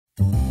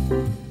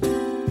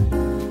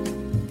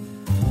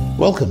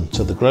Welcome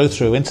to the Grow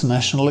Through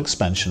International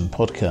Expansion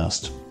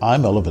podcast.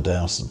 I'm Oliver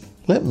Dowson.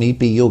 Let me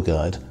be your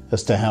guide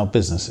as to how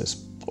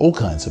businesses, all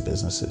kinds of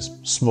businesses,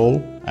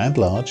 small and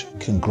large,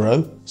 can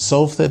grow,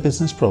 solve their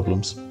business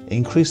problems,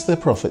 increase their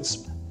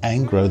profits,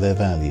 and grow their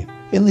value.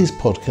 In these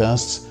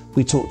podcasts,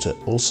 we talk to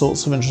all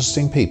sorts of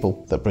interesting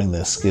people that bring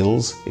their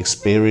skills,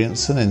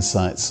 experience, and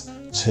insights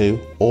to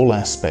all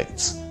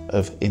aspects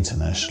of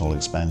international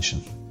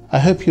expansion. I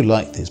hope you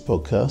like these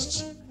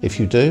podcasts. If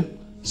you do,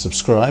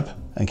 subscribe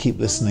and keep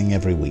listening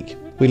every week.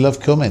 We love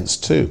comments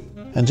too,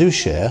 and do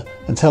share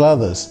and tell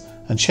others,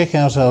 and check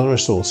out our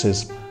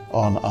resources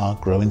on our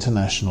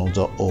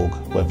growinternational.org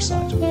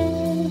website.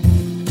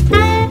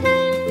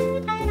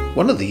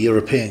 One of the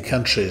European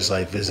countries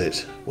I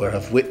visit where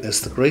I've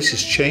witnessed the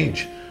greatest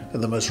change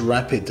and the most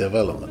rapid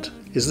development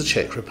is the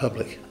Czech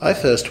Republic. I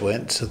first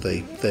went to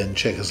the then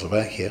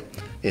Czechoslovakia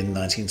in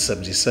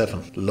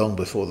 1977, long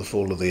before the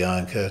fall of the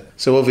Iron Curtain.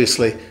 So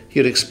obviously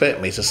you'd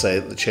expect me to say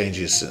that the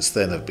changes since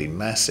then have been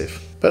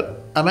massive,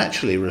 but I'm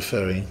actually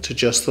referring to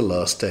just the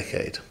last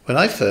decade. When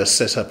I first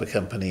set up a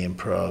company in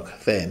Prague,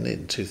 then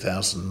in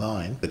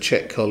 2009, a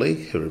Czech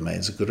colleague who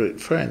remains a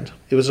good friend,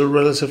 it was a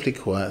relatively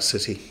quiet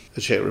city.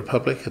 The Czech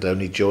Republic had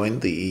only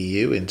joined the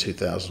EU in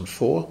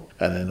 2004,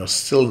 and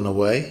still in a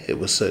way it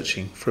was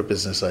searching for a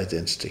business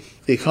identity.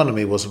 The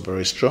economy wasn't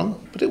very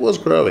strong, but it was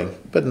growing.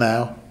 But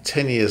now,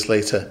 10 years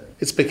later,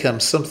 it's become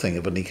something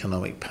of an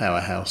economic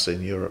powerhouse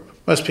in Europe.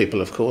 Most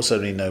people, of course,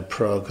 only know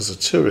Prague as a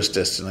tourist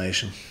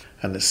destination,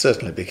 and it's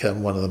certainly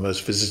become one of the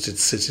most visited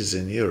cities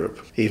in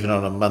Europe. Even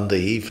on a Monday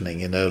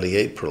evening in early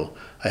April,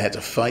 I had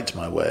to fight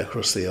my way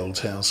across the old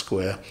town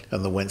square,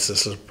 and the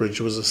Wenceslas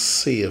Bridge was a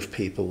sea of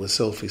people with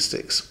selfie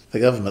sticks. The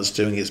government's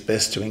doing its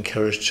best to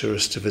encourage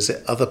tourists to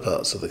visit other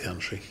parts of the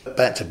country.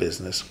 Back to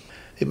business.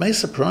 It may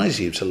surprise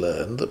you to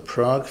learn that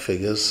Prague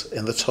figures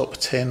in the top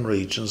 10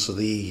 regions of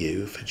the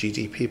EU for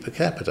GDP per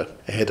capita,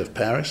 ahead of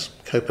Paris,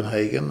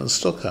 Copenhagen and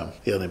Stockholm.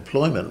 The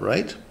unemployment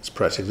rate is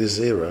practically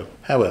zero.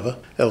 However,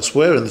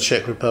 elsewhere in the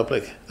Czech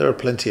Republic, there are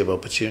plenty of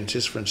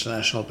opportunities for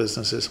international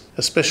businesses,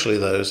 especially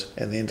those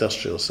in the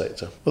industrial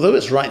sector. Although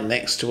it's right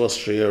next to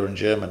Austria and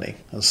Germany,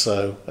 and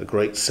so a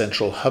great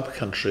central hub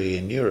country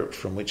in Europe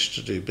from which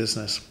to do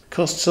business,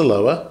 costs are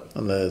lower,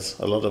 and there's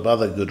a lot of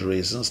other good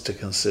reasons to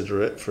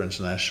consider it for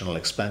international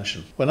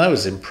expansion. When I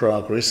was in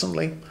Prague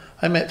recently,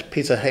 I met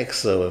Peter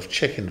Hexo of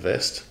Czech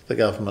Invest, the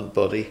government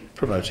body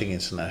promoting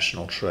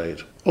international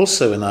trade.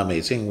 Also in our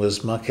meeting was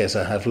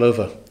Markéta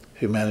Havlova,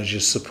 who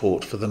manages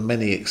support for the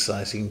many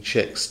exciting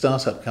Czech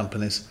startup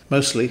companies,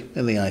 mostly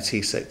in the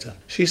IT sector.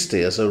 She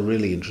steers a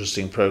really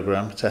interesting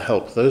program to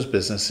help those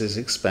businesses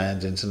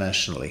expand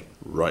internationally,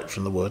 right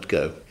from the word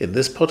go. In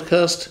this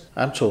podcast,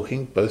 I'm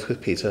talking both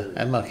with Peter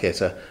and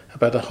Markéta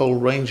about a whole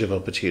range of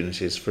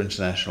opportunities for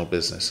international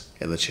business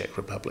in the Czech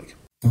Republic.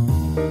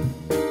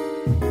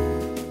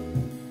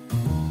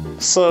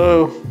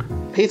 So,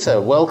 Peter,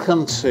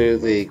 welcome to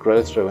the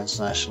Grow Through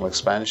International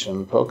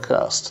Expansion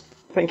podcast.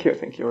 Thank you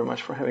very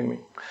much for having me.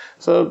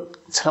 So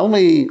tell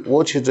me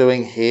what you're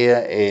doing here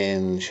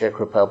in Czech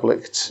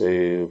Republic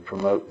to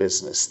promote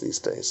business these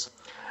days.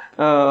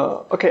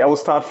 I will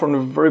start from the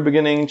very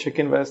beginning. Czech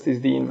Invest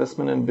is the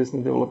investment and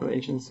business development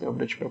agency of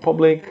the Czech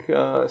Republic,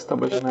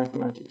 established in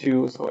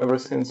 1992. So ever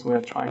since we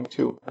are trying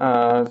to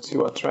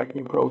attract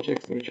new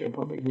projects in the Czech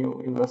Republic,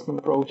 new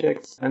investment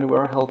projects, and we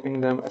are helping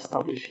them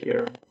establish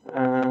here.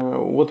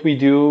 What we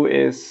do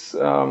is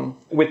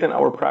within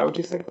our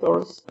priority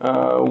sectors,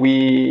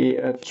 we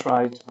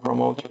try to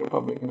promote Czech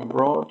Republic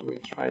abroad. We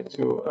try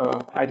to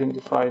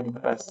identify the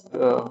best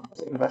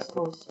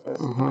investors,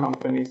 best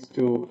companies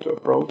to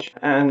approach,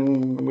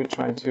 and we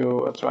try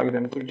to attract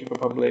them to the Czech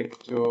Republic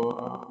to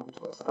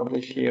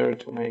establish here,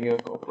 to make a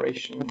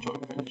cooperation,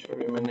 joint venture,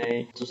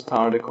 M&A, to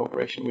start a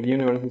cooperation with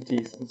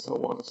universities and so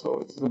on. So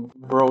it's a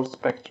broad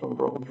spectrum,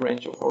 broad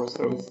range of our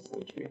services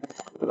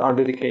that are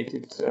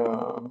dedicated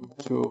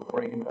to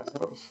foreign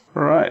investors.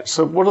 Right.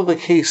 So what are the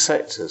key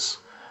sectors?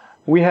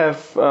 We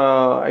have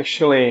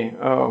actually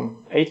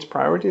 8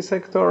 priority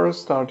sectors,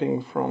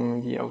 starting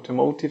from the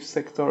automotive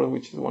sector,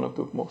 which is one of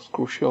the most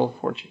crucial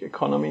for Czech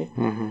economy.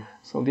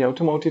 So the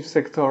automotive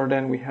sector,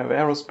 then we have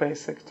aerospace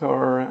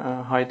sector,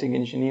 high-tech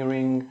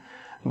engineering,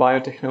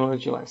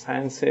 biotechnology, life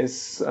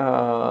sciences,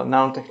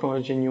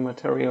 nanotechnology, new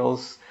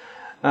materials.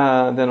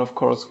 Then, of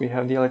course, we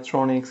have the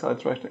electronics,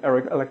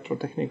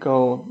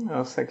 electrotechnical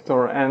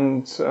sector,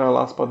 and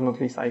last but not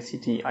least,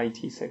 ICT,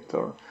 IT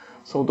sector.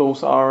 So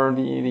those are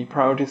the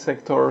priority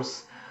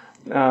sectors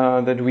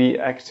that we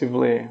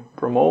actively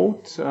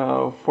promote.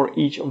 For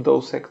each of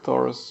those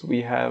sectors,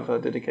 we have a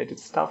dedicated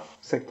staff,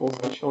 sector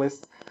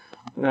specialists.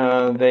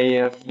 They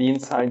have the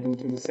insight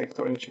into the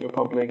sector in Czech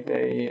Republic.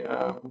 They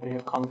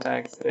have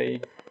contacts. They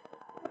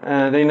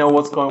know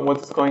what's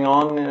going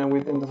on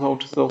within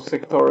those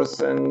sectors,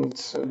 and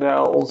they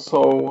are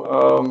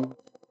also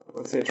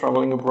let's say,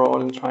 traveling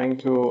abroad and trying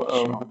to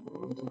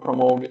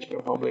promote the Czech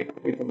Republic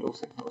within those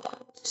sectors.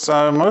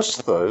 So most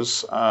of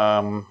those,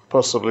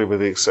 possibly with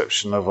the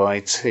exception of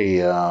IT,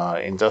 are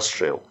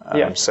industrial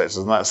sectors,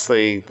 and that's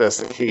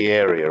the key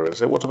area,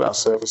 is it? What about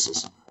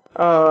services?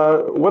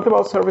 What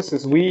about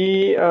services?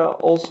 We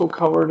also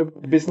cover the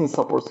business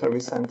support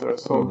service center.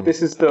 So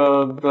this is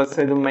let's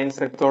say, the main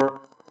sector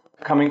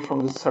coming from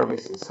the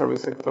service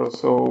sector.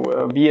 So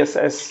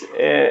BSS,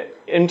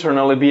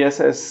 internally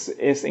BSS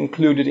is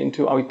included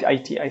into our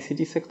IT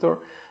ICT sector,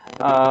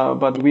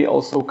 but we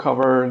also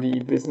cover the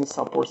business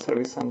support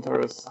service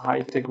centers,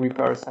 high-tech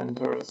repair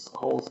centers,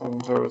 call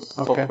centers,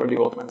 software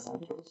development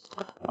centers.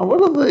 And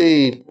what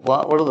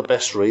are the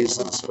best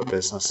reasons for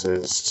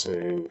businesses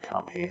to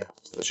come here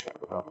to the Czech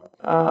Republic?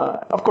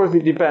 Of course,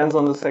 it depends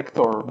on the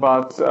sector,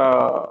 but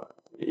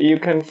you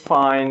can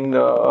find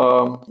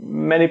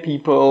many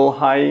people,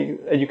 high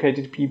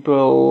educated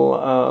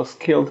people,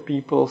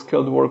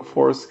 skilled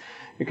workforce.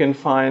 You can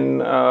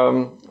find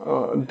a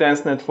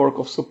dense network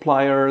of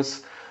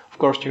suppliers. Of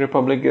course, Czech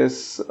Republic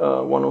is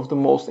one of the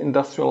most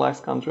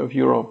industrialized countries of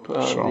Europe.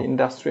 Sure. The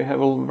industry have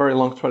a very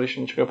long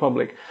tradition in Czech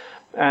Republic.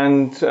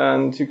 And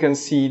you can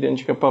see in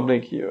Czech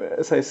Republic,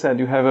 as I said,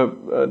 you have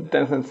a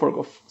dense network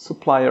of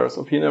suppliers,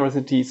 of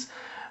universities,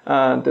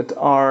 that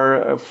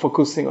are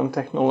focusing on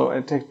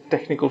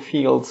technical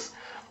fields.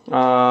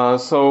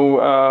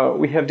 So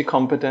we have the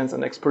competence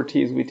and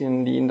expertise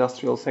within the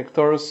industrial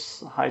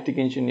sectors, high-tech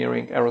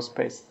engineering,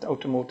 aerospace,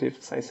 automotive,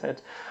 as I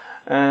said.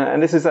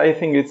 And this is, I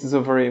think, it is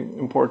a very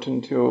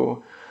important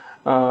to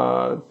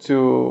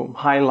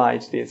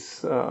highlight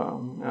these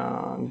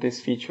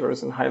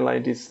features and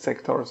highlight these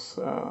sectors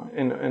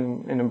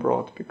in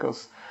abroad,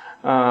 because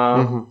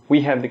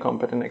we have the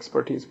competent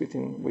expertise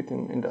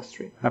within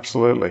industry.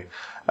 Absolutely.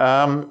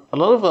 A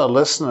lot of our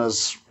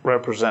listeners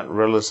represent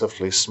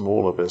relatively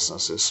smaller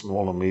businesses,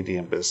 small and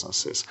medium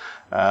businesses.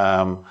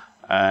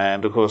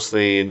 And of course,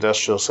 the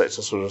industrial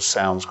sector sort of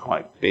sounds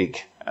quite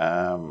big.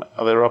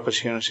 Are there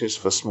opportunities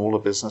for smaller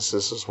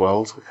businesses as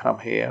well to come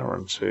here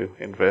and to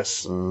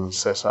invest and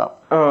set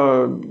up?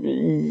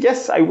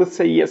 Yes, I would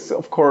say yes,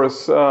 of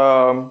course.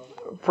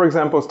 For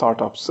example,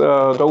 startups.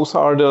 Those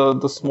are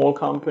the small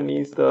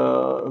companies,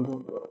 the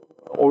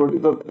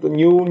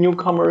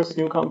newcomers,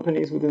 new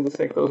companies within the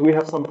sectors. We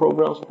have some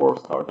programs for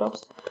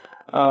startups,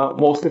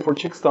 mostly for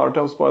Czech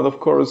startups, but of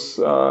course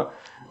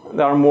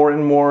there are more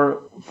and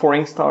more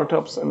foreign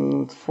startups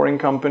and foreign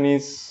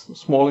companies,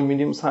 small and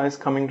medium sized,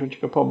 coming to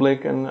Czech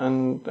Republic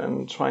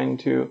and trying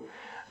to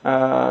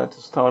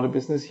start a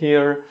business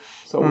here.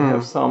 So we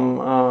have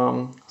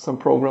some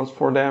programs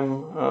for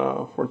them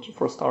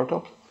for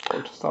startups.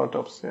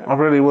 Yeah. I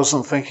really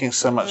wasn't thinking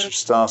so much of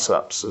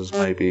startups as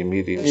maybe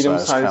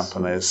medium-sized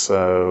companies.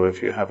 So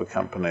if you have a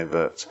company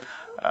that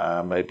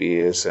maybe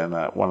is in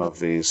one of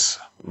these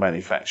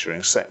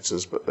manufacturing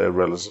sectors, but they're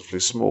relatively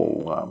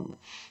small,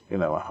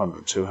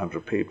 100,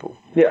 200 people.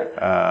 Yeah.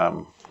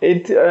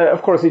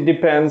 Of course, it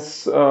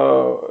depends.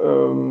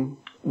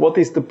 What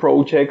is the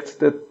project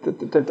that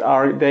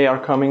they are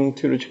coming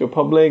to the Czech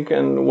Republic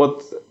and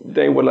what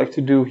they would like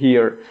to do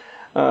here.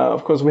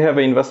 Of course, we have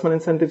an investment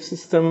incentive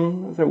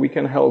system that we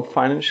can help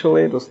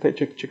financially. The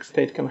Czech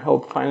state can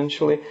help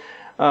financially,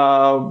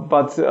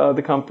 but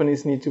the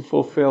companies need to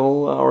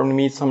fulfill or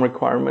meet some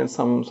requirements,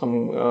 some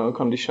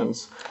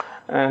conditions.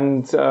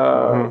 And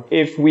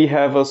if we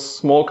have a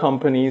small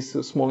companies,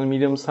 small and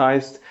medium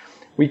sized,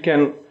 we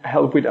can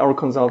help with our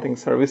consulting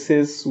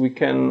services. We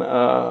can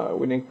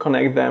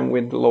connect them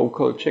with the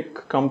local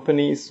Czech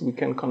companies. We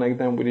can connect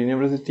them with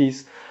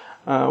universities.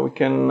 We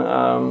can,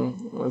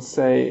 let's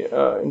say,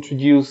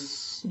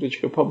 introduce the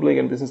Czech Republic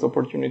and business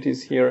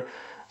opportunities here.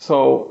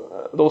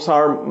 So those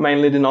are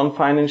mainly the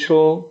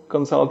non-financial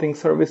consulting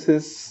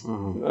services,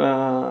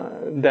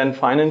 then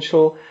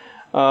financial.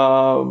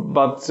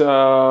 But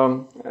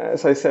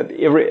as I said,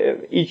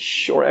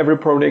 every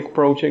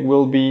project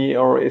will be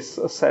or is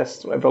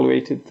assessed,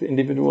 evaluated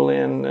individually,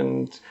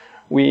 and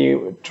we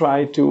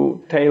try to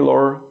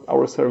tailor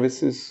our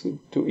services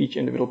to each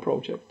individual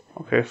project.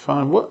 Okay,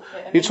 fine. What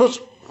you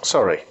talked?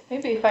 Sorry.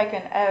 Maybe if I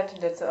can add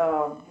that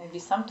maybe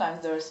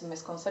sometimes there's a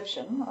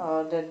misconception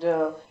that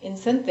the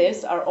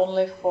incentives are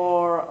only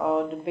for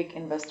the big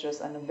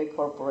investors and the big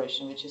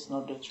corporation, which is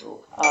not the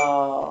true.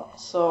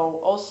 So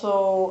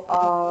also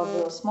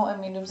the small and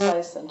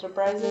medium-sized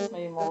enterprises,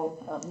 maybe more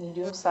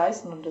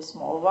medium-sized, not the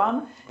small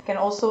one, can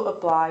also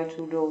apply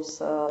to those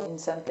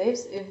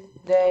incentives if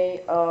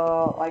they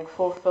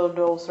fulfill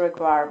those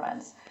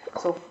requirements.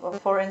 So,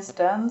 for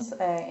instance,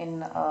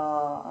 in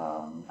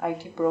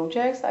IT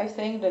projects, I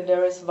think that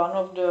there is one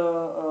of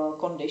the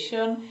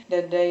condition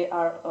that they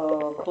are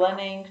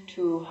planning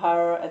to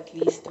hire at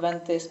least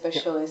 20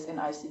 specialists in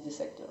ICT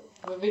sector,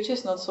 which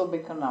is not so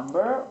big a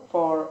number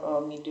for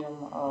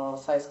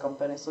medium-sized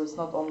companies. So it's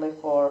not only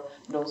for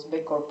those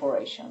big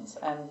corporations,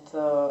 and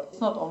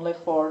it's not only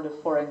for the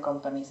foreign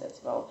companies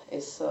as well.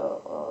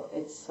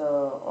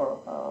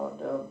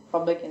 The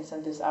public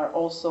incentives are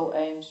also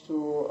aimed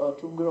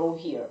to grow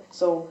here.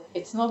 So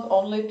it's not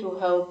only to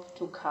help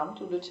to come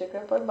to the Czech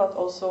Republic, but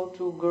also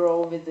to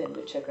grow within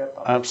the Czech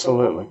Republic.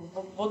 Absolutely.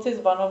 So what is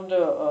one of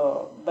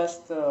the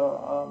best,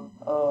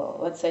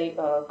 let's say,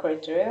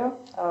 criteria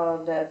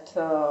that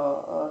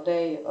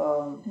they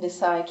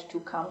decide to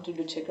come to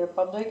the Czech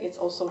Republic? It's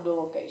also the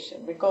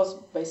location, because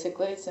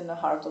basically it's in the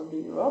heart of the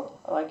Europe,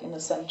 like in the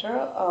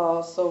center.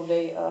 So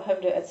they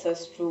have the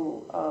access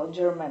to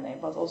Germany,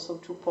 but also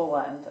to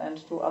Poland and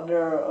to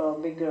other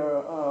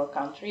bigger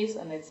countries,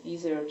 and it's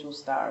easier to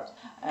start.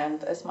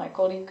 And as my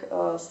colleague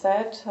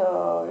said,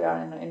 we are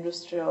in an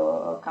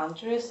industrial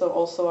country, so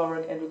also our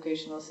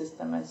educational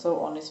system and so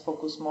on is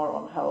focused more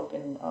on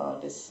helping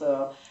this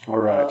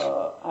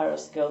higher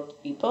skilled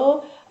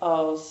people.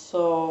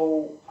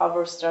 So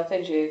our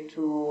strategy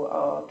to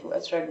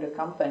attract the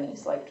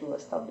companies, like to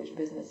establish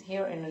business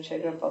here in the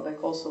Czech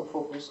Republic, also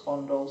focus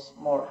on those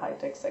more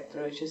high-tech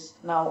sector, which is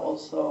now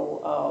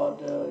also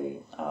the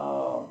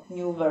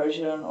new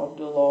version of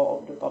the law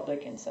of the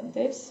public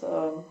incentives,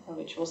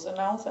 which was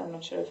announced. I'm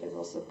not sure if it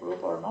was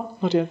approved or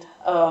not. Not yet.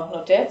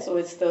 Not yet, so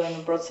it's still in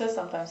the process.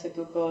 Sometimes it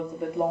took a little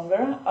bit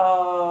longer.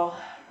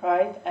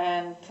 Right,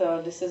 and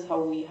this is how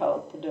we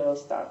help the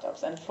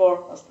startups and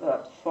for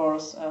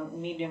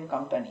medium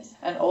companies.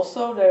 And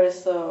also there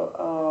is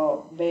a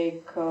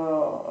big,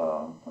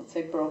 let's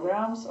say,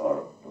 programs,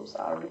 or those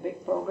are the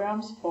big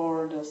programs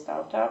for the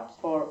startups,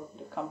 for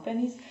the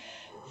companies,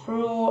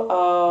 through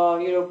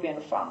European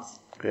funds.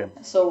 Yeah.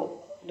 So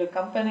the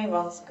company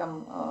once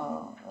come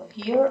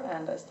here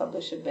and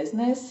establish a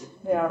business,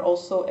 they are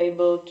also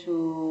able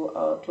to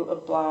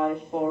apply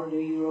for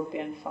the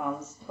European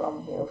funds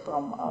from here,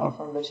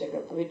 from the Czech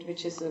Republic,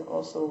 which is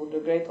also the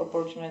great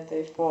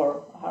opportunity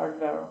for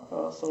hardware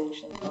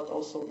solutions, but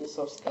also the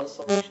soft skill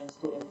solutions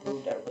to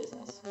improve their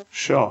business.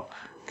 Sure.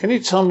 Can you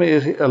tell me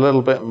a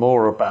little bit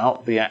more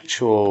about the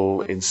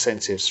actual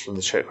incentives from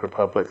the Czech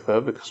Republic,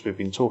 though? Because we've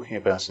been talking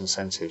about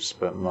incentives,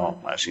 but not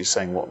actually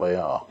saying what they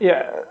are.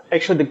 Yeah,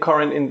 actually the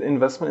current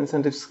investment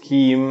incentive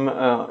scheme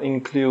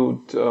include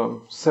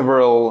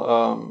several,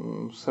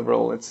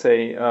 let's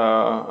say,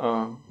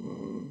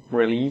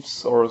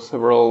 reliefs or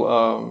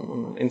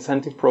several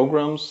incentive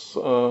programs.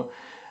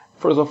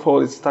 First of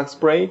all, it's tax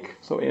break,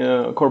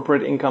 so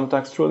corporate income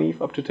tax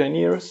relief up to 10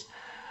 years.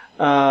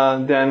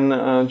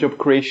 Then job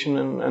creation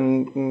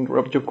and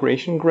job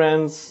creation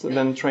grants,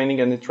 then training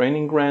and the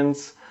training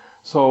grants.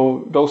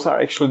 So those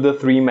are actually the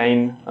three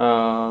main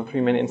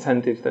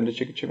incentives that the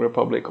Czech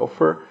Republic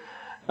offer.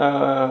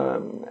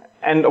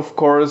 And of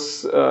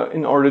course,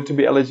 in order to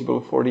be eligible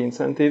for the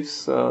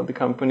incentives, the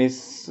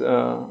companies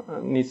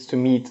needs to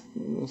meet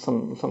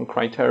some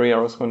criteria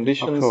or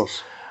conditions. Of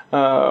course.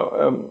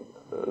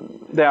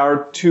 There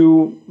are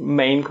two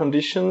main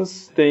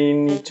conditions. They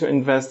need to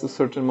invest a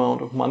certain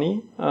amount of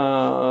money.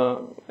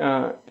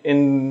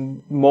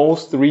 In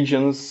most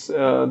regions,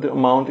 the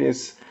amount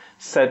is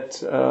set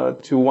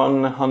to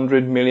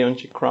 100 million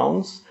Czech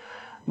crowns.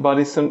 But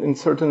in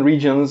certain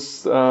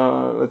regions,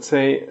 let's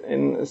say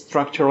in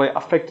structurally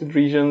affected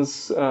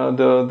regions,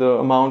 the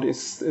amount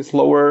is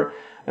lower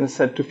and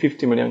set to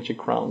 50 million Czech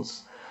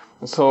crowns.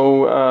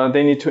 So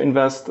they need to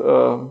invest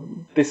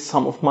this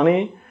sum of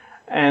money.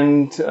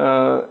 And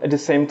at the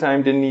same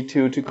time, they need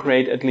to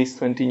create at least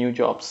 20 new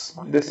jobs.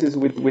 This is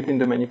within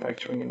the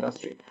manufacturing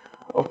industry.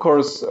 Of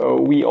course,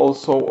 we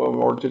also,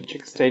 or the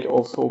Czech state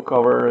also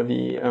cover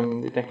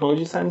the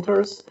technology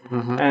centers,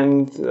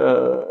 and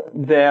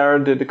there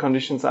the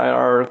conditions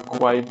are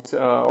quite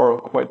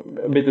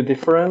a bit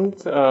different.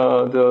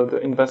 The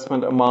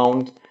investment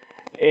amount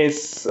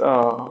is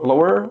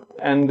lower,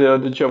 and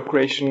the job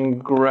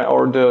creation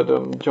or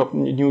the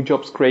new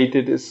jobs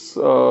created is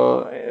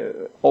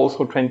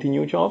also 20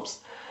 new jobs.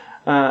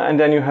 And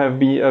then you have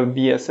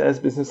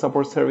BSS, Business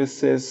Support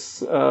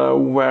Services,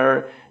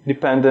 where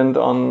dependent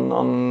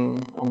on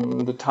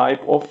the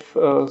type of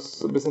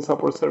business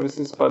support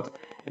services. But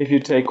if you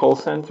take call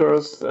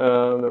centers,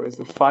 there is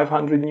a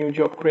 500 new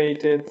job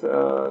created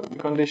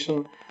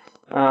condition.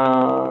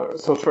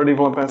 Software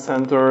development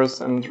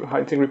centers and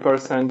high-tech repair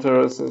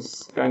centers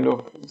is kind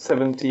of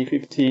 70,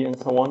 50, and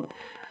so on.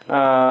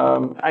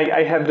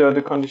 I have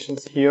the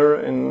conditions here,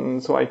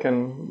 and so I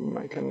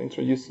can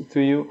introduce it to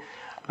you.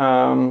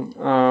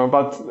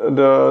 But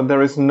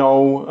there is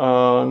no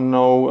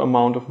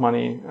amount of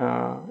money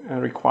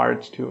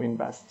required to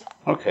invest.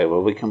 Okay,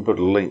 well, we can put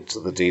a link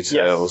to the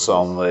details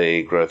on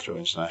the Grow Through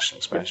International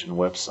Expansion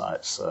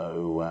website,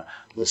 so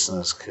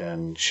listeners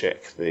can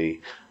check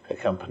the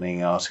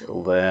accompanying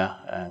article there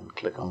and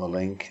click on the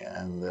link,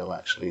 and they'll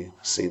actually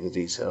see the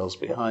details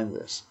behind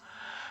this.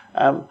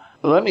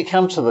 Let me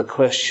come to the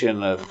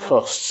question of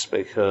costs,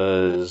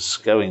 because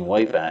going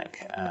way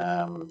back,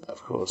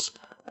 of course,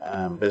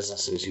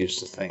 businesses used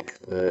to think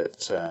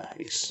that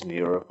Eastern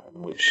Europe,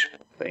 in which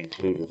they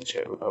included the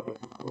Czech Republic,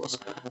 of course,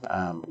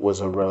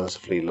 was a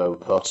relatively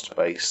low-cost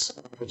base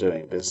for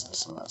doing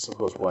business, and that's, of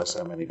course, why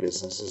so many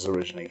businesses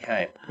originally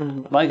came.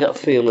 My gut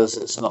feel is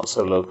it's not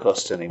so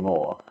low-cost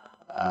anymore,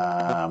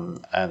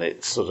 and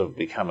it's sort of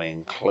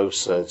becoming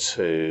closer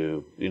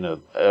to,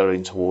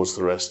 erring towards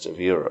the rest of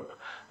Europe.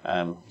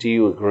 Do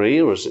you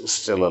agree, or is it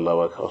still a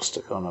lower cost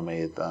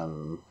economy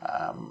than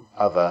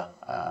other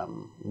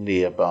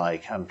nearby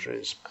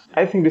countries?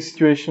 I think the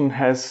situation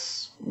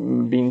has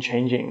been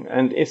changing,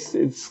 and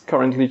it's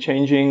currently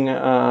changing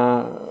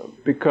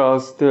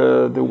because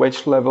the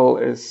wage level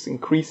is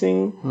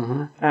increasing,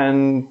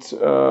 and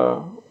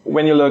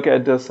when you look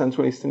at the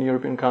Central Eastern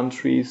European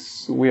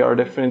countries, we are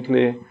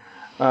definitely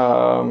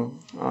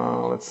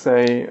let's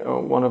say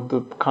one of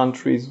the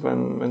countries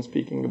when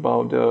speaking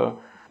about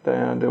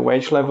the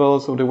wage level.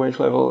 So the wage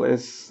level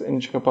is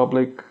in Czech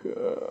Republic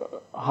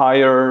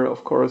higher,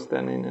 of course,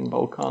 than in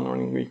Balkan or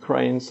in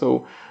Ukraine.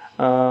 So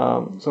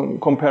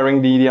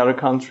comparing the other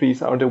countries,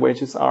 the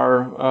wages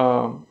are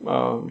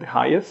the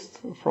highest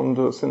from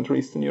the Central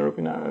Eastern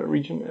European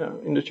region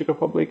in the Czech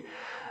Republic.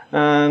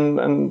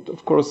 And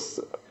of course,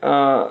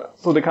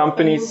 so the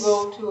companies. When you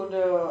go to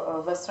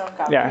the Western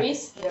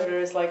countries, there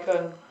is like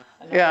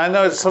I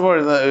know it's somewhere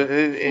in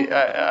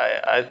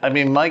the. I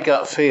mean, my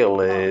gut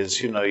feel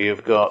is,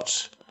 you've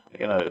got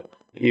the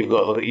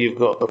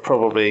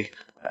probably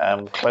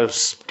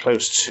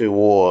close to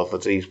war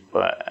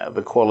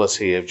the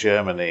quality of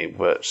Germany,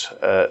 but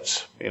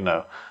at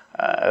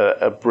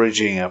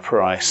bridging a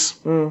price.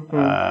 So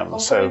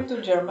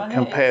to Germany,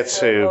 compared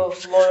to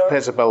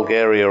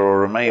Bulgaria or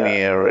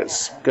Romania,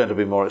 it's going to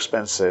be more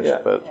expensive. Yeah.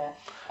 But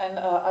and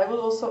I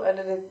will also add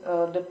that it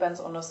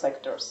depends on the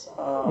sectors.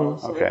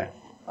 Okay.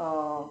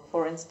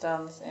 For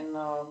instance, in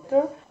I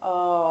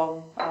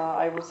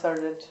would say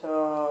that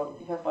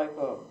you have like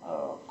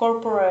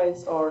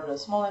corporates or the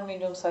small and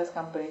medium-sized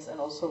companies, and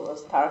also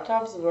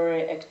startups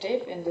very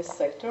active in this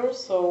sector.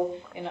 So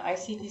in the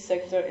ICT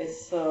sector,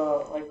 it's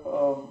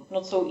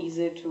not so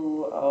easy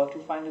to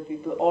find the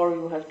people, or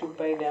you have to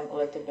pay them a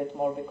little bit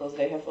more because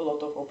they have a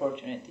lot of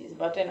opportunities.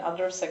 But in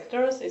other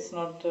sectors, it's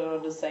not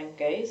the same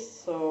case.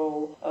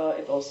 So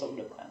it also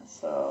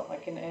depends.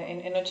 Like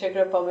in the Czech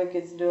Republic,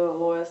 it's the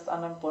lowest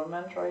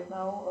unemployment right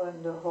now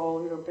in the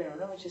whole European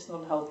Union, which is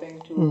not helping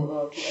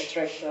to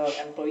attract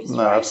employees.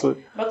 No, right?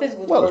 absolutely. But it's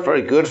good. Well, it's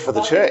very good for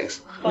the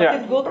Czechs. But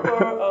it's good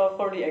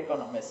for the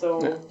economy. So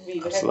we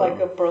have like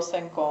a pros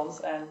and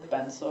cons and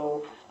depends.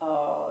 So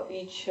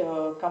each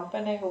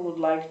company who would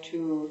like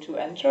to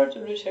enter to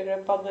the Czech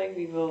Republic,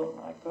 we will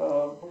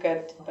look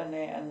at the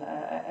company and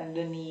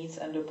the needs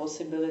and the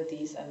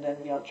possibilities, and then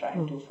we are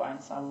trying to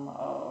find some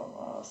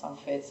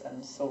fits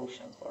and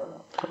solutions for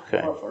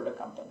the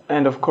company.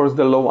 And of course,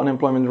 the low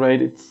unemployment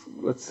rate, it's,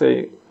 let's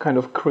say, kind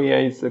of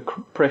creates a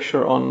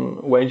pressure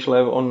on wage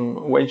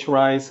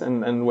rise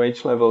and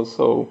wage level.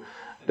 So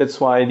that's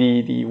why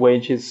the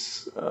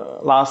wages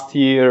last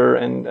year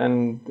and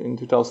in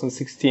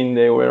 2016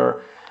 they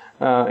were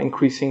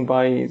increasing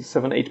by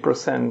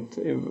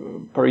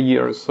 7-8% per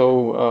year.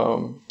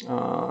 So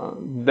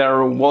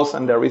there was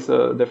and there is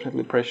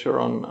definitely pressure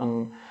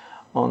on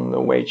the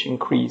wage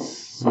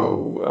increase.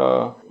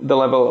 So the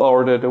level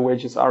or the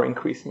wages are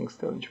increasing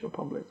still in Czech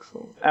Republic.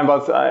 So,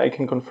 but I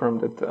can confirm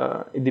that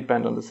it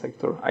depends on the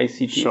sector.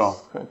 ICT is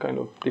kind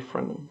of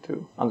different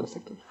to other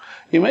sectors.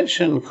 You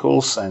mentioned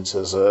call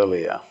centers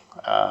earlier,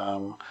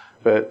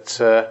 but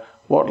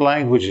what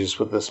languages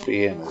would this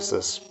be in? Is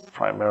this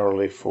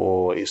primarily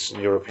for Eastern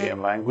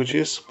European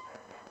languages?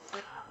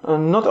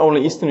 Not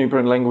only Eastern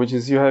European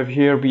languages, you have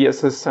here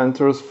BSS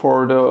centers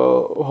for the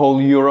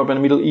whole Europe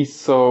and Middle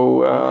East.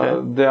 So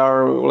there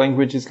are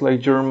languages like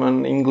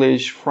German,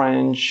 English,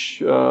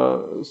 French,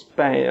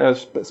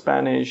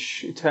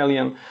 Spanish,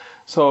 Italian.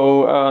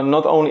 So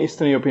not only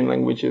Eastern European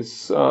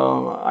languages.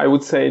 I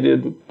would say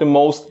that the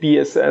most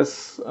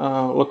BSS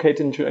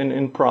located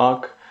in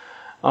Prague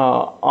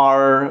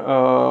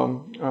are,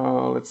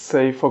 let's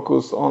say,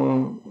 focused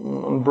on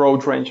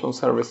broad range of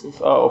services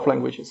of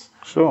languages.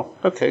 Sure.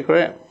 Okay,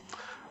 great.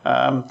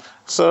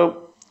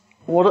 So,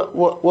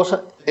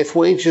 what if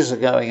wages are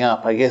going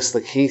up? I guess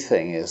the key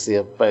thing is the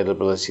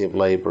availability of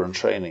labour and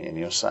training. And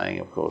you're saying,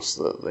 of course,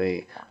 that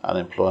the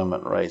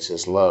unemployment rate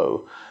is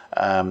low,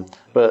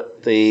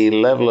 but the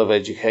level of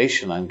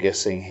education, I'm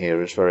guessing,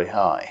 here is very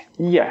high.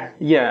 Yeah.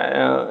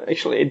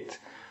 Actually,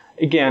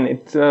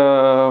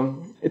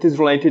 it is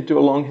related to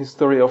a long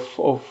history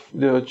of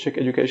the Czech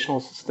educational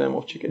system,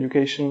 of Czech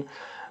education.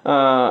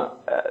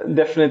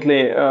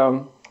 Definitely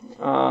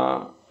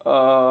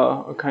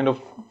a kind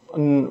of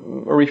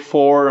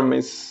reform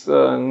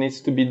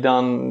needs to be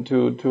done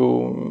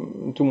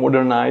to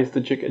modernize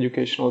the Czech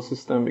educational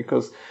system,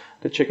 because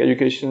the Czech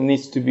education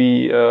needs to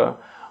be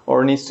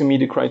or needs to meet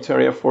the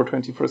criteria for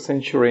 21st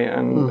century,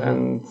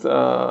 and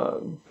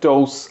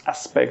those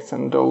aspects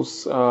and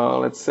those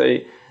let's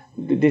say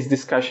this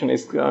discussion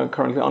is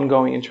currently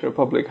ongoing in Czech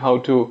Republic, how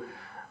to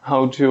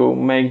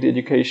make the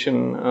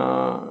education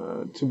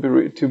to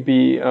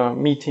be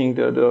meeting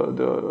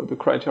the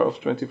criteria of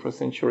 21st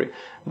century.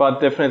 But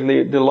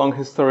definitely the long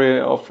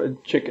history of a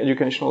Czech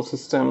educational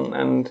system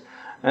and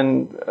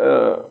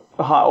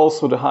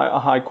also the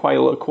high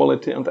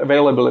quality and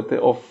availability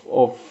of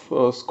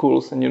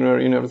schools and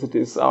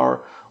universities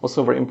are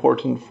also very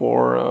important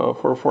for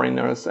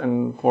foreigners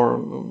and for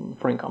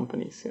foreign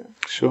companies. Yeah.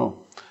 Sure.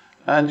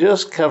 And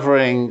just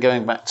going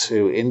back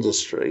to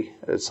industry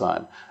at the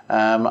time,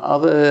 are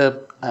there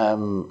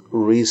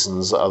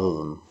reasons other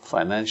than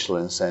financial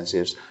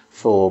incentives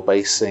for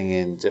basing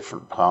in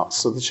different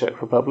parts of the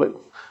Czech Republic?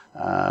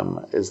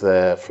 Is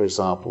there, for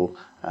example,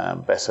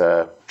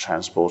 better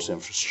transport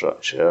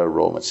infrastructure,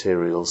 raw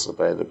materials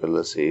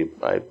availability?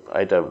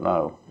 I don't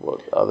know.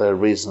 Are there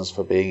reasons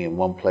for being in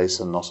one place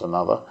and not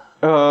another?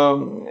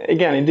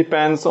 Again, it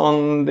depends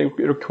on the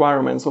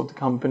requirements of the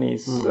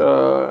companies.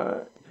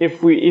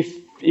 If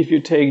you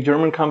take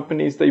German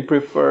companies, they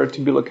prefer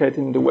to be located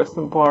in the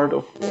western part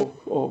of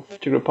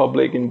Czech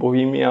Republic, in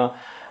Bohemia,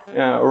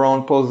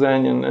 around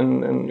Plzeň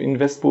and in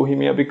West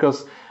Bohemia,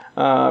 because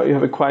you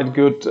have a quite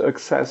good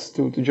access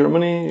to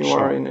Germany. You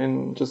are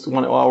in just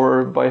 1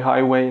 hour by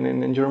highway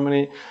in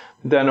Germany.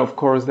 Then, of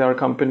course, there are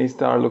companies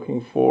that are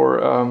looking for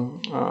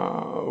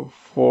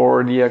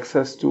the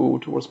access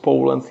towards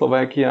Poland,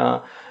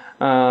 Slovakia.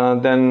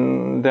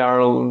 Then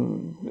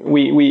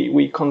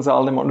we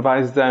consult them,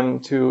 advise them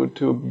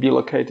to be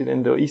located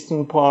in the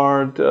eastern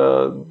part.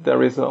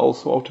 There is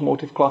also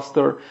automotive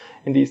cluster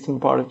in the eastern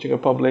part of Czech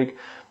Republic.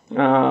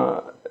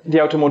 The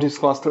automotive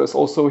cluster is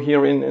also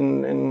here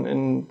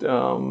in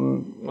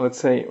let's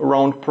say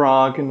around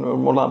Prague in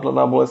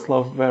Mladá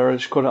Boleslav, where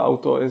Škoda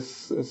Auto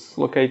is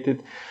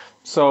located.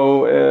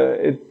 So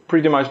it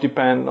pretty much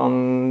depends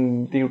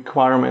on the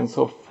requirements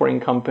of foreign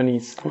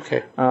companies,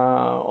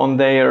 on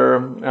their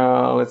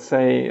let's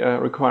say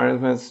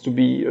requirements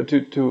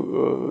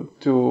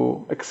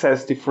to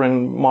access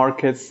different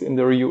markets in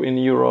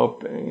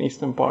Europe, in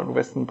eastern part,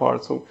 western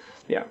part. So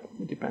yeah,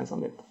 it depends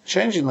on it.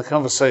 Changing the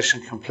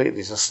conversation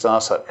completely to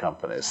startup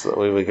companies that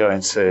we were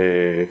going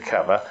to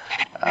cover.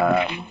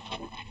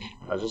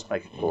 I'll just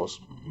make a pause.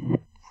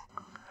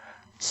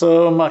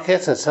 So,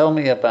 Markéta, tell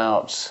me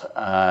about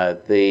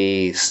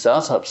the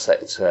startup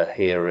sector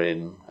here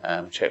in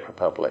Czech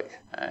Republic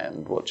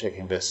and what Czech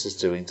Invest is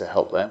doing to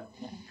help them.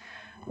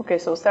 Okay,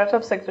 so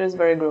startup sector is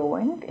very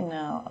growing in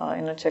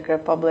the Czech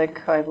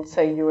Republic. I would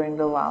say during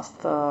the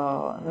last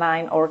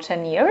 9 or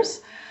 10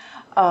 years.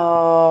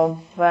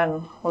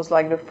 When was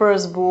like the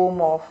first boom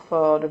of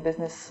the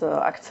business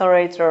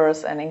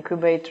accelerators and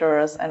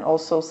incubators, and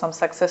also some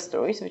success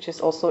stories, which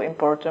is also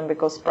important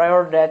because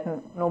prior to that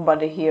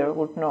nobody here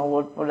would know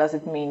what does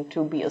it mean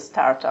to be a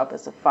startup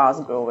as a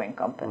fast growing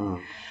company.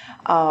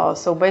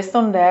 So based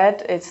on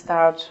that, it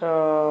started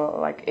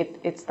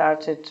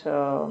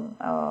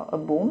a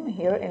boom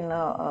here in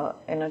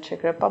the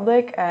Czech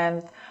Republic.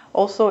 And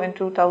also in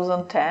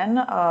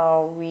 2010,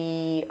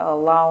 we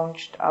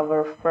launched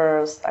our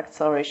first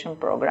acceleration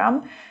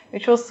program,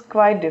 which was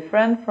quite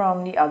different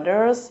from the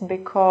others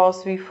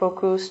because we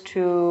focused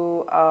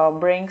to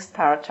bring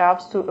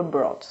startups to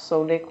abroad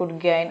so they could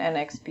gain an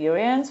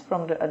experience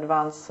from the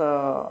advanced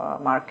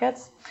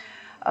markets,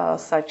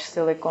 such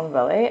Silicon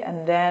Valley,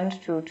 and then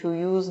to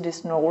use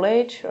this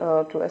knowledge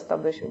to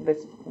establish a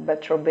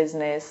better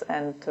business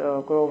and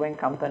growing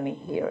company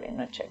here in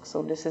the Czech.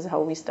 So this is how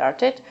we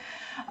started.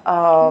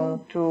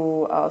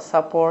 To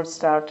support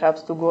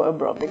startups to go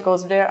abroad,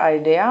 because their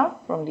idea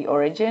from the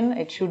origin,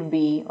 it should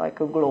be like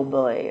a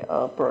globally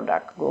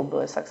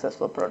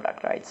successful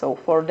product, right? So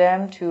for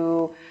them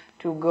to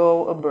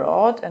go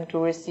abroad and to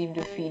receive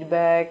the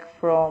feedback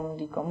from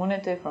the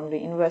community, from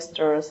the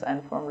investors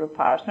and from the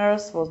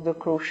partners was the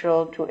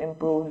crucial to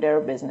improve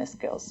their business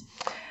skills.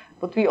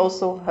 What we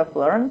also have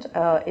learned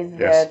is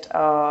that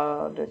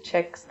the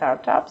Czech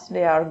startups,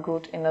 they are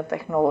good in the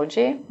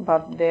technology,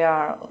 but they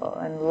are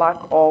in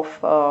lack of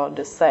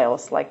the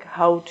sales, like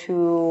how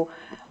to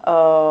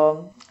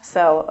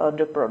sell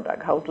the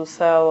product, how to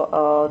sell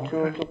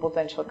to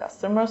potential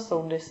customers.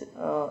 So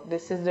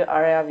this is the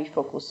area we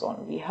focus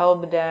on. We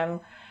help them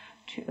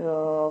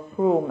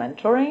through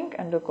mentoring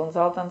and the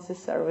consultancy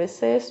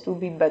services to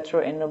be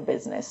better in the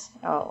business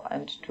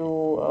and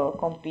to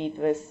compete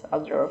with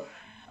other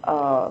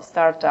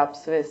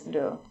startups with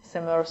the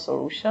similar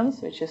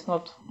solutions, which is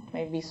not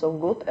maybe so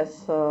good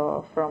as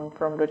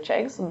from the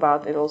Czechs,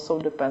 but it also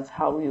depends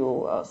how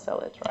you sell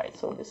it, right?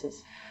 So this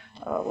is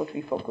what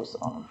we focus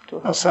on.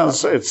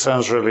 It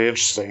sounds really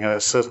interesting, and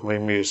it's certainly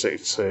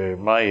music to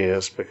my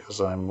ears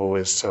because I'm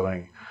always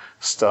telling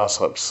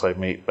startups I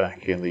meet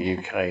back in the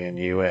UK and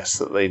US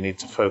that they need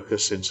to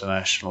focus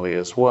internationally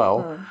as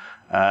well.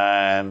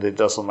 And it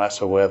doesn't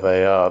matter where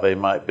they are. They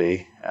might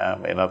be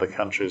in other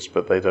countries,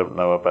 but they don't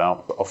know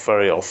about, or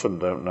very often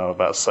don't know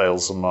about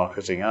sales and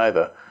marketing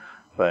either.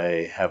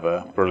 They have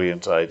a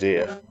brilliant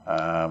idea,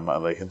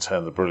 and they can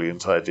turn the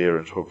brilliant idea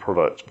into a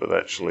product, but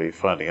actually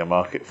finding a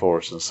market for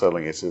it and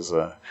selling it is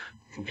a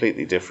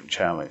completely different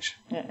challenge.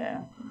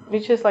 Yeah.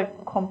 Which is like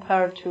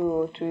compared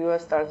to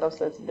US startups,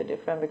 that's a bit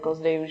different because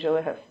they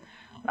usually have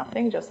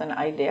nothing, just an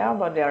idea,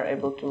 but they are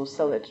able to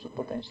sell it to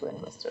potential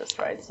investors,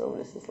 right? So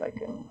this is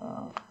like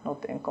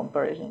not in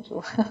comparison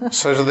to.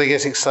 So do they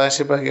get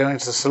excited by going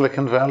to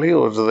Silicon Valley,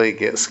 or do they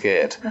get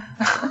scared?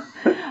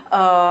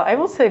 I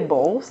would say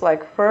both.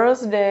 Like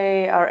first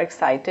they are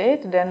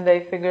excited, then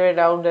they figure it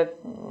out that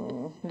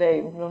they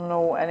don't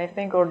know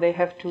anything, or they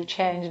have to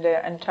change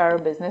their entire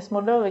business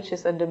model, which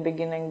is at the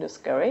beginning the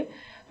scary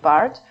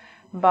part.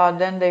 But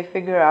then they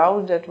figure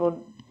out that what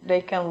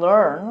they can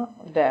learn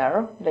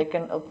there, they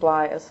can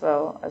apply as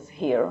well as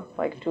here,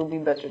 like to be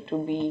better, to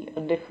be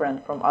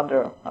different from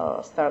other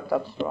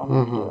startups from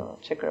the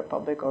Czech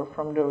Republic or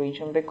from the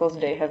region, because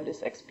they have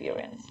this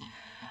experience.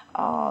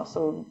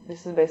 So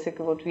this is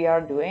basically what we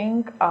are doing.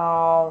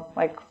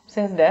 Like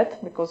since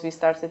that, because we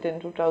started in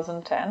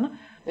 2010,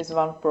 this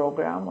one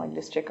program, like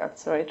this Czech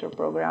Accelerator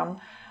program.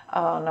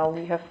 Now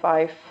we have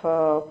 5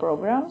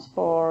 programs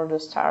for the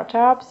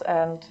startups,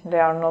 and they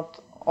are not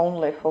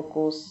only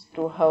focused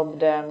to help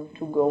them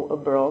to go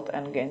abroad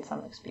and gain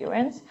some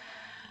experience,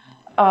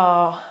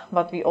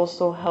 but we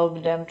also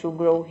help them to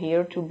grow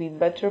here, to be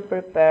better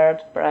prepared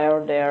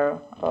prior their,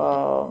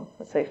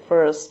 let's say,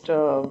 first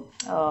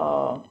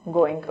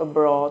going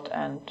abroad,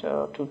 and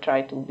to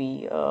try to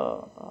be a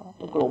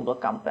global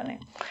company.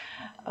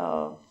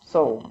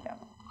 So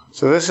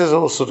this is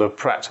all sort of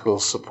practical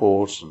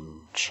support and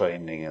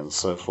training and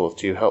so forth.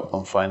 Do you help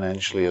them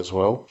financially as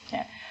well?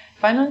 Yeah.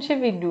 Financially,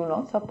 we do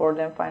not support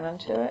them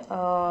financially.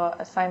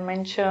 As I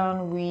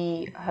mentioned,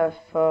 we have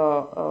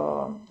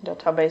a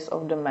database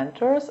of the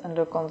mentors and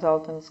the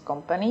consultants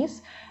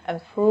companies,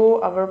 and through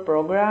our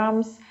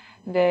programs,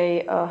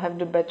 they have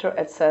the better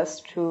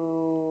access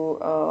to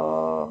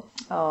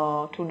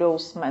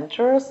those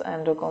mentors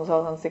and the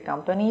consultancy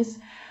companies.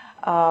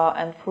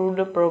 And through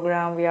the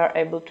program, we are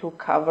able to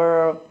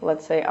cover,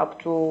 let's say, up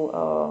to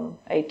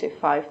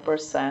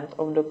 85%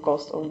 of the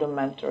cost of the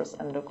mentors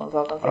and the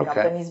consultancy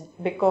companies.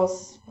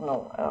 Because,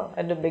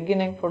 at the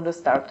beginning for the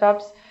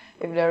startups,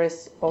 if there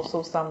is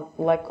also some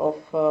lack of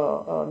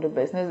the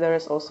business, there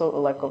is also a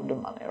lack of the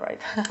money,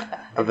 right?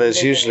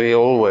 There's usually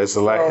always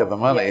a lack of the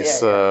money.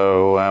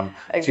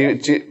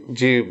 Exactly.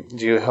 Do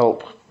you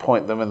help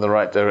point them in the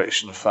right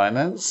direction of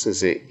finance?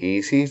 Is it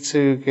easy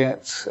to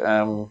get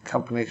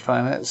company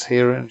finance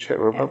here in Czech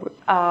Republic?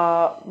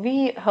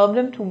 We help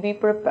them to be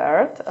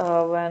prepared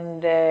when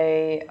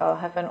they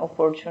have an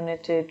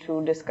opportunity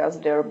to discuss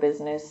their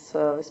business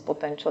with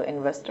potential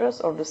investors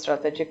or the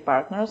strategic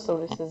partners. So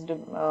this is the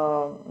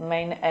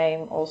main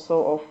aim also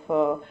of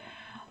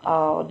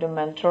the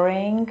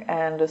mentoring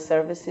and the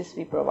services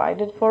we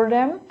provided for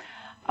them.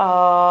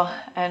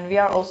 And we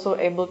are also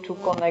able to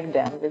connect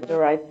them with the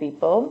right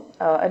people.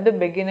 At the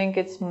beginning,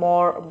 it's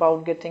more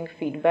about getting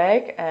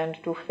feedback and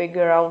to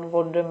figure out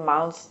what the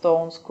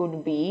milestones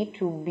could be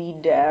to be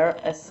there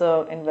as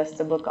an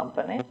investable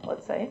company,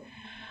 let's say.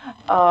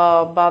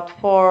 But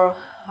for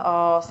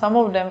some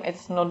of them,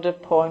 it's not the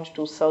point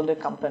to sell the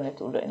company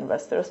to the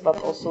investors, but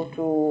also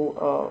to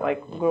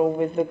grow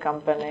with the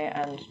company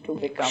and to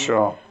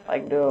become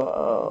like the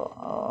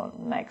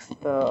next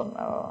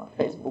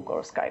Facebook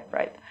or Skype,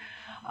 right?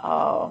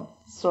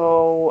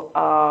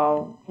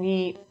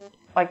 We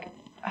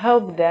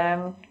help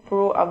them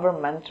through our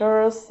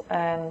mentors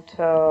and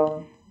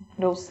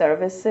those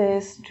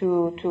services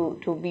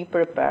to be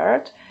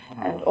prepared.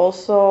 And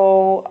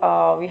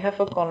also we have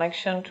a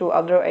connection to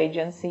other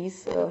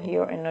agencies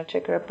here in the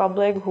Czech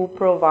Republic who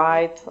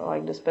provide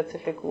the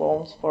specific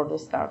loans for the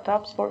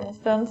startups, for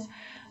instance.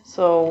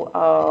 So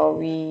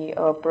we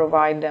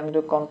provide them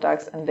the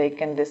contacts and they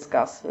can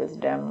discuss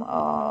with them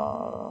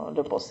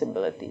the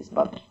possibilities.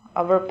 But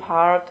our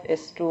part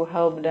is to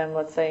help them,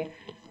 let's say,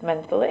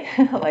 mentally,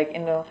 like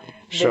in a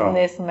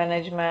business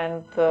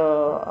management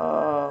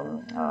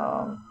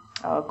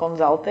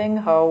consulting,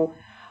 how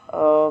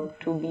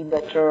to be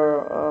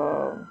better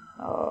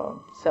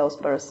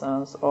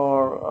salespersons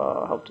or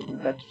how to be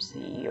better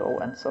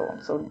CEO and so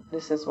on. So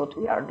this is what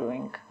we are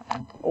doing,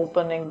 and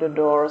opening the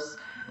doors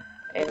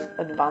in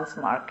advanced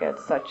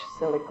markets such as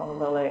Silicon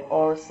Valley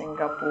or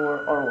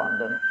Singapore or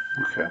London.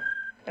 Okay.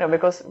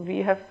 Because we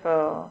have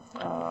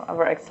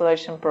our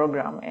acceleration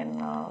program in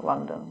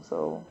London.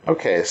 So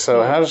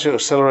how does your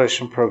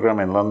acceleration program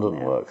in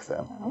London work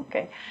then?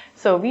 Okay,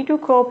 so we do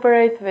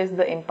cooperate with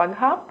the Impact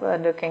Hub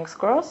at the King's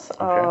Cross.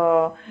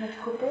 I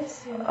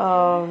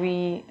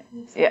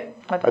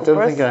don't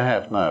think I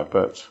have, no,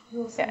 but...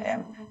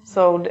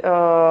 So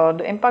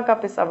the Impact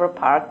Hub is our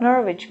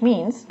partner, which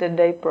means that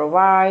they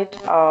provide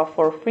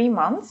for 3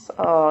 months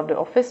the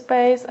office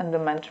space and the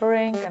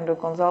mentoring and the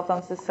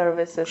consultancy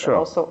services and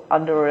also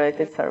other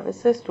related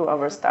services to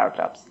our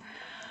startups.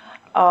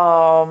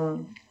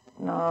 And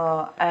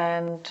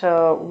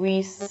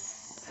we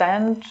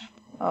send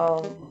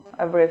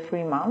every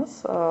 3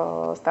 months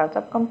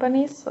startup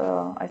companies.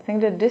 I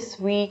think that this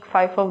week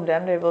 5 of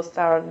them, they will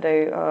start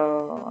their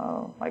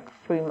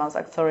 3 months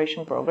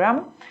acceleration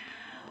program.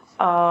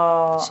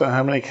 So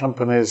how many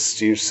companies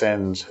do you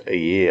send a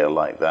year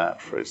like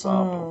that, for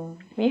example?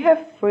 We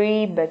have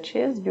 3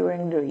 batches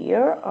during the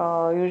year.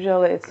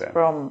 Usually it's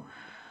from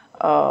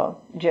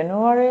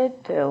January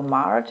till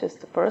March is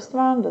the first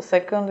one. The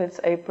second is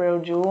April,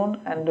 June,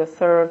 and the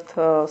third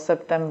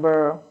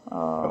September.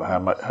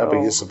 How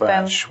big is the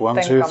batch?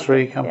 1, 2,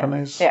 3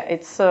 companies? Yeah,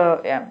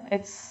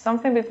 it's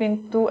something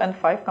between 2 and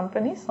 5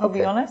 companies, to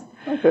be honest.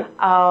 Okay.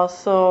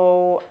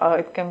 So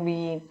it can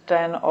be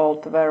 10 or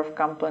 12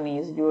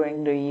 companies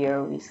during the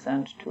year we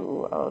send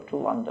to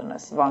London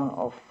as one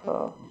of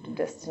the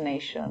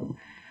destination.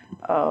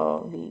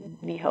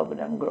 We help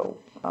them grow.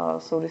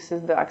 So this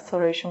is the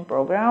acceleration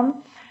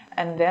program.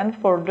 And then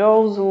for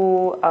those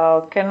who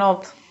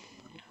cannot,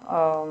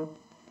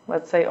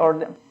 let's say,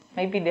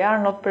 maybe they are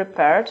not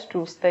prepared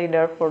to stay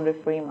there for the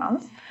 3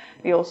 months,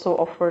 we also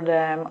offer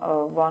them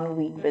a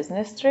 1-week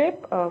business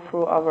trip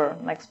through our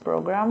next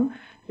program,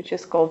 which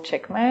is called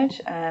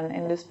CzechMatch. And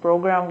in this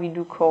program, we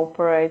do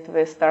cooperate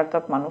with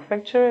startup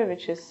manufacturer,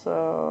 which is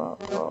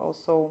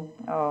also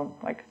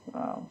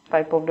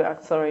type of the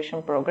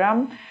acceleration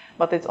program.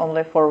 But it's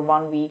only for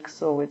 1 week,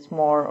 so it's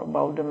more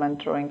about the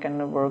mentoring and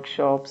the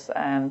workshops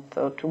and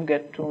to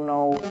get to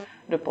know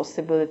the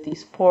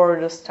possibilities for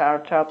the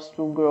startups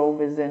to grow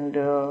within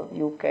the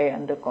UK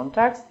and the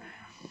context.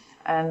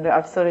 And the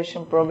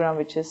acceleration program,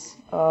 which is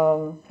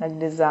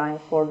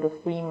designed for the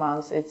 3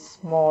 months, it's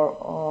more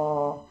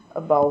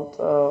about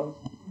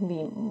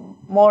being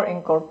more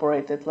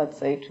incorporated, let's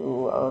say,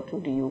 to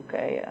the UK,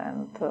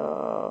 and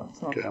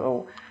it's not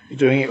so. You're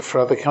doing it for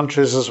other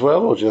countries as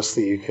well, or just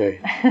the UK?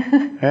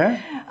 Yeah,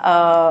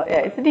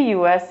 it's the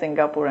US,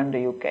 Singapore, and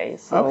the UK.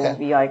 So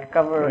we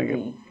cover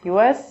the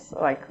US,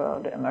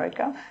 the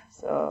America,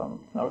 so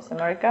North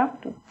America.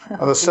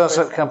 Are the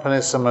startup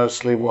companies are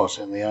mostly what,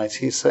 in the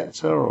IT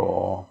sector,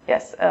 or?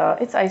 Yes,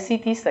 it's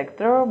ICT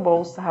sector,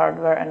 both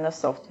hardware and the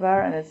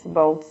software, and it's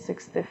about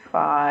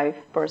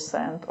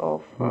 65%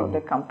 of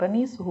the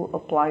companies who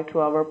apply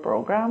to our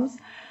programs.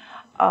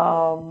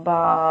 For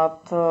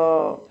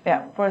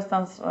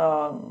instance,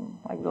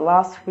 the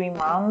last 3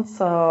 months,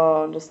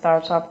 the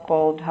startup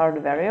called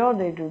Hardvario,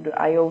 they do the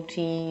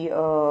IoT,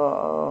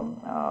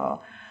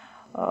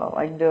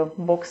 the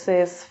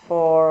boxes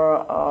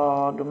for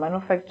the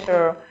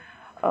manufacturer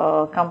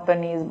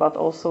companies, but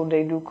also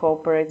they do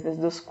cooperate with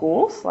the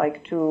schools,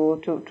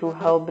 to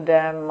help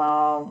them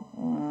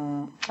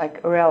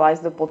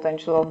realize the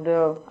potential of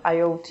the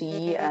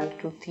IoT and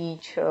to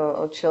teach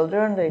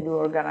children. They do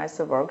organize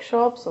a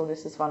workshop. So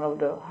this is one of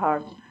the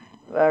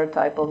hardware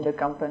type of the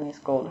companies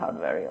called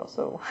Hardvario.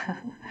 So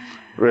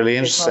really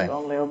interesting. It's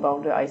not only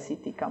about the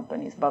ICT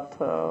companies, but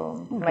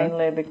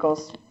mainly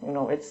because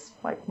it's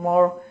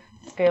more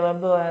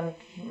scalable, and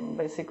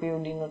basically you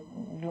do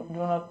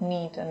not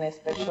need any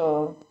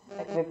special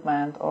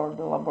equipment or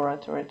the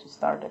laboratory to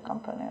start a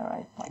company,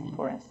 right?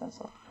 For instance,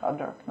 of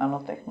other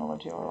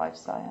nanotechnology or life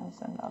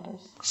science and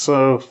others.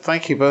 So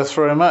thank you both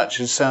very much.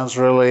 It sounds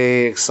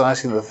really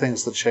exciting, the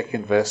things that Czech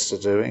Invest are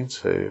doing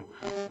to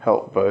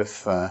help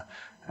both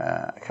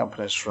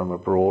companies from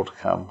abroad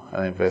come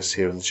and invest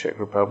here in the Czech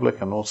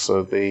Republic, and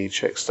also the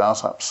Czech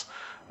startups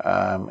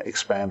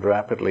expand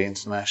rapidly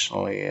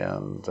internationally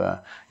and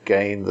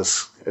gain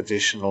this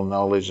additional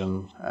knowledge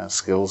and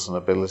skills and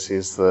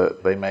abilities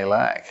that they may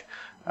lack.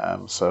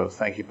 So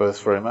thank you both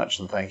very much,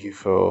 and thank you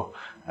for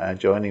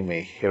joining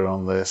me here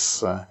on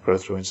this Grow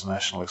Through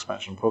International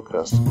Expansion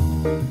podcast.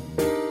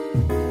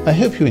 I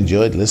hope you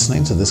enjoyed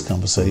listening to this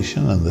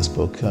conversation and this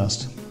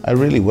podcast. I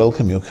really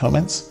welcome your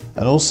comments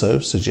and also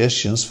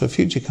suggestions for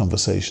future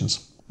conversations.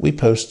 We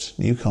post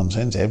new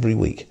content every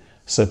week,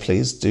 so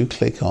please do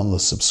click on the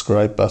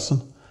subscribe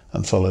button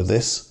and follow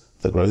this,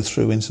 the Grow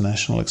Through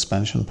International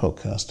Expansion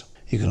podcast.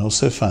 You can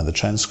also find the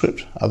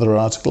transcript, other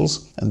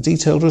articles, and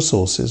detailed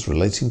resources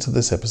relating to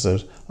this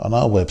episode on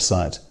our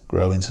website,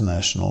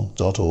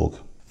 growinternational.org.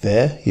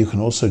 There, you can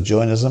also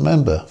join as a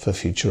member for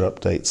future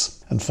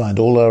updates and find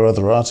all our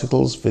other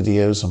articles,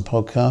 videos, and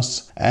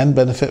podcasts, and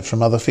benefit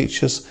from other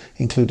features,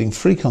 including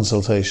free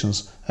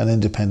consultations and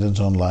independent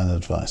online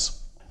advice.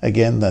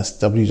 Again, that's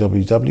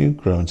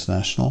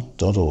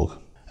www.growinternational.org.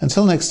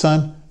 Until next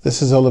time,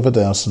 this is Oliver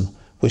Dowson,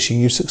 wishing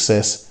you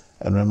success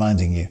and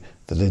reminding you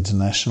that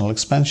international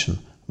expansion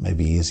may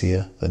be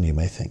easier than you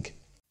may think.